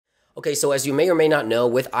Okay, so as you may or may not know,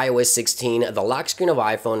 with iOS 16, the lock screen of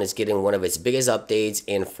iPhone is getting one of its biggest updates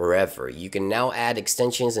in forever. You can now add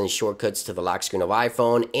extensions and shortcuts to the lock screen of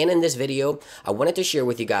iPhone, and in this video, I wanted to share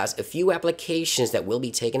with you guys a few applications that will be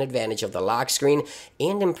taking advantage of the lock screen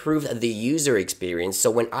and improve the user experience. So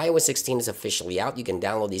when iOS 16 is officially out, you can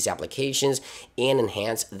download these applications and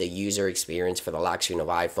enhance the user experience for the lock screen of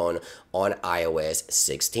iPhone on iOS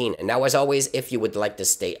 16. And now, as always, if you would like to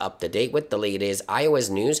stay up to date with the latest iOS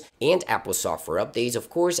news and Apple software updates, of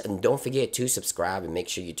course, and don't forget to subscribe and make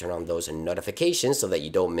sure you turn on those notifications so that you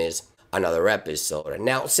don't miss another episode.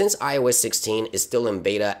 Now, since iOS 16 is still in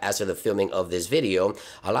beta as of the filming of this video,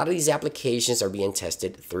 a lot of these applications are being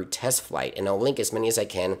tested through TestFlight, and I'll link as many as I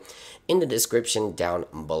can in the description down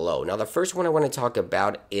below. Now, the first one I want to talk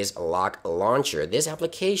about is LockLauncher. This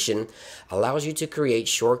application allows you to create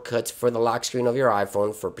shortcuts for the lock screen of your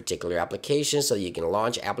iPhone for particular applications, so you can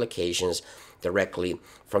launch applications directly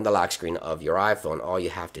from the lock screen of your iPhone. All you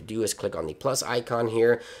have to do is click on the plus icon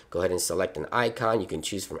here, go ahead and select an icon. You can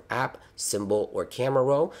choose from app, symbol, or camera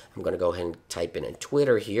roll. I'm going to go ahead and type in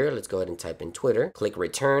Twitter here. Let's go ahead and type in Twitter. Click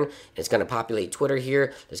return. It's going to populate Twitter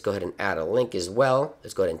here. Let's go ahead and add a link as well.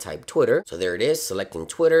 Let's go ahead and type Twitter. So there it is, selecting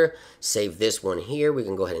Twitter. Save this one here. We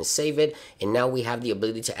can go ahead and save it. And now we have the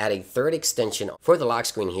ability to add a third extension for the lock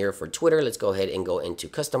screen here for Twitter. Let's go ahead and go into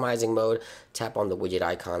customizing mode. Tap on the widget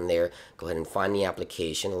icon there. Go ahead and find the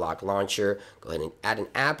application, LockLauncher. Go ahead and add an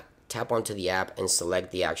app. Tap onto the app and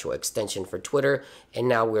select the actual extension for Twitter, and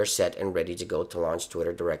now we're set and ready to go to launch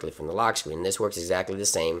Twitter directly from the lock screen. This works exactly the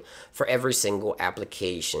same for every single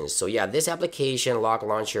application. So yeah, this application,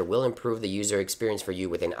 LockLauncher, will improve the user experience for you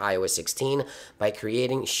within iOS 16 by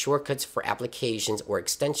creating shortcuts for applications or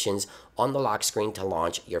extensions on the lock screen to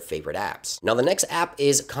launch your favorite apps. Now, the next app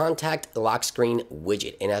is Contact Lock Screen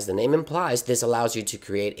Widget, and as the name implies, this allows you to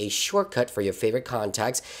create a shortcut for your favorite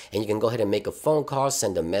contacts, and you can go ahead and make a phone call,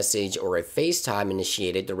 send a message, or a FaceTime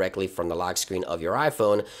initiated directly from the lock screen of your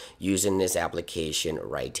iPhone using this application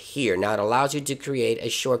right here. Now, it allows you to create a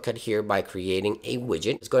shortcut here by creating a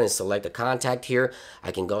widget. Let's go ahead and select a contact here.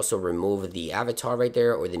 I can also remove the avatar right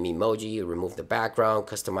there or the Memoji, remove the background,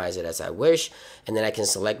 customize it as I wish, and then I can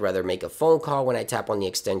select whether make a phone call when I tap on the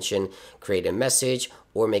extension, create a message,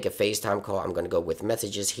 or make a FaceTime call. I'm going to go with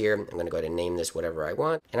messages here. I'm going to go ahead and name this whatever I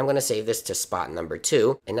want. And I'm going to save this to spot number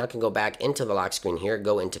 2. And now I can go back into the lock screen here,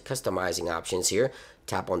 go into customizing options here,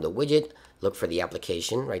 tap on the widget, look for the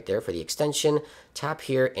application right there for the extension, tap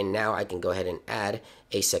here, and now I can go ahead and add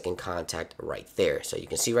a second contact right there. So you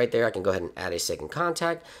can see right there, I can go ahead and add a second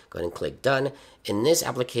contact, go ahead and click done. In this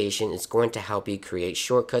application, it's going to help you create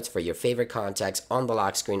shortcuts for your favorite contacts on the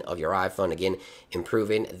lock screen of your iPhone, again,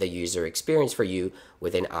 improving the user experience for you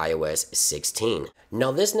within iOS 16.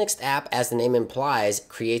 Now, this next app, as the name implies,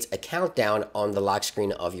 creates a countdown on the lock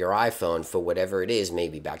screen of your iPhone for whatever it is,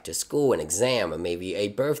 maybe back to school, an exam, or maybe a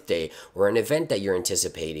birthday, or an event that you're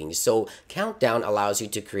anticipating. So Countdown allows you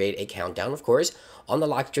to create a countdown, of course, on the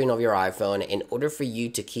lock screen of your iPhone in order for you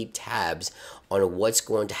to keep tabs on what's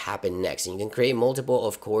going to happen next. And you can create multiple,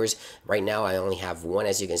 of course. Right now, I only have one,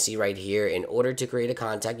 as you can see right here. In order to create a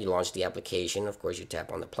contact, you launch the application. Of course, you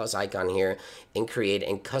tap on the plus icon here and create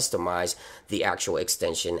and customize the actual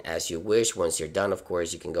extension as you wish. Once you're done, of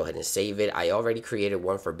course, you can go ahead and save it. I already created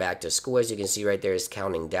one for back to school. As you can see right there, is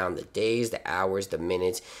counting down the days, the hours, the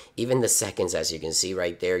minutes, even the seconds. As you can see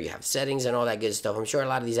right there, you have settings and all that good stuff. I'm sure a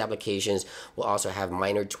lot of these applications will also have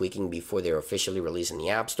minor tweaking before they're officially released in the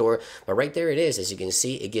App Store. But right there it is. As you can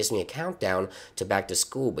see, it gives me a countdown to back to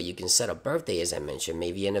school, but you can set a birthday, as I mentioned,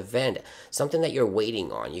 maybe an event, something that you're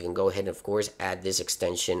waiting on. You can go ahead and, of course, add this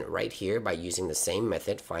extension right here by using the same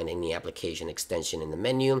method, finding the application extension in the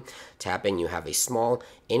menu, tapping, you have a small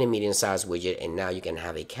and a medium-sized widget, and now you can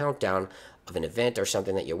have a countdown of an event or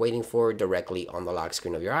something that you're waiting for directly on the lock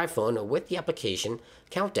screen of your iPhone with the application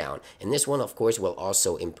Countdown. And this one, of course, will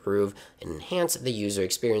also improve and enhance the user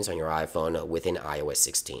experience on your iPhone within iOS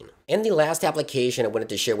 16. And the last application I wanted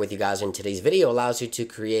to share with you guys in today's video allows you to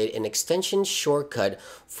create an extension shortcut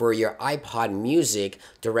for your iPod music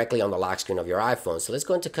directly on the lock screen of your iPhone. So let's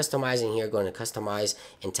go into customizing here, go into customize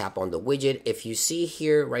and tap on the widget. If you see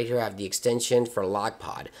here, right here, I have the extension for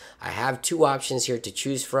LockPod. I have two options here to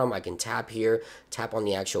choose from. I can tap here, tap on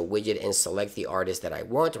the actual widget and select the artist that I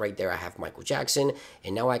want. Right there, I have Michael Jackson.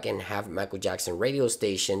 And now I can have Michael Jackson radio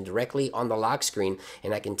station directly on the lock screen,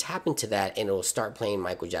 and I can tap into that and it'll start playing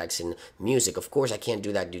Michael Jackson music. Of course, I can't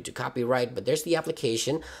do that due to copyright, but there's the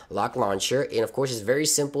application, LockLauncher, and of course, it's very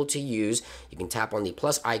simple to use. You can tap on the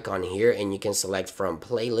plus icon here and you can select from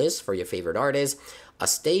playlist for your favorite artist, a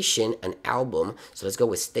station, an album. So let's go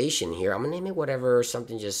with station here. I'm gonna name it whatever,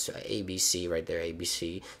 something just ABC right there,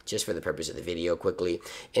 ABC, just for the purpose of the video quickly.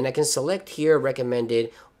 And I can select here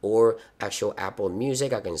recommended or actual Apple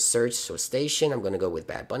Music. I can search, so station, I'm gonna go with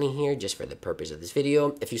Bad Bunny here just for the purpose of this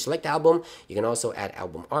video. If you select album, you can also add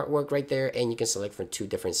album artwork right there, and you can select from 2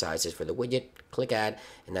 different sizes for the widget. Click add,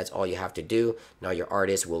 and that's all you have to do. Now your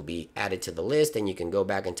artist will be added to the list, and you can go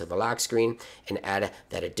back into the lock screen and add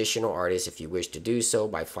that additional artist if you wish to do so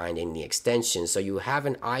by finding the extension. So you have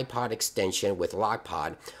an iPod extension with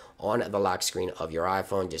LockPod on the lock screen of your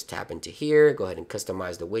iPhone. Just tap into here, go ahead and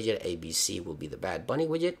customize the widget. ABC will be the Bad Bunny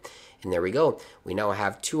widget, and there we go. We now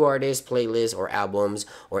have 2 artists, playlists, or albums,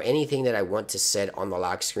 or anything that I want to set on the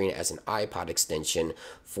lock screen as an iPod extension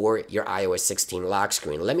for your iOS 16 lock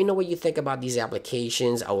screen. Let me know what you think about these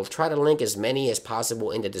applications. I will try to link as many as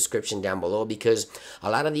possible in the description down below, because a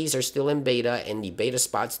lot of these are still in beta, and the beta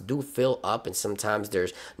spots do fill up, and sometimes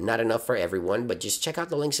there's not enough for everyone. But just check out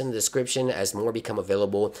the links in the description as more become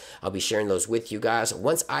available. I'll be sharing those with you guys.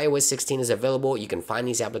 Once iOS 16 is available, you can find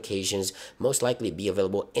these applications most likely be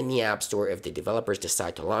available in the App Store if the developers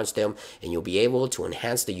decide to launch them, and you'll be able to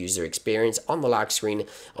enhance the user experience on the lock screen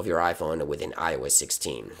of your iPhone within iOS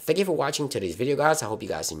 16. Thank you for watching today's video, guys. I hope you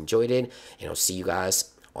guys enjoyed it, and I'll see you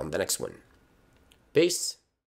guys on the next one. Peace.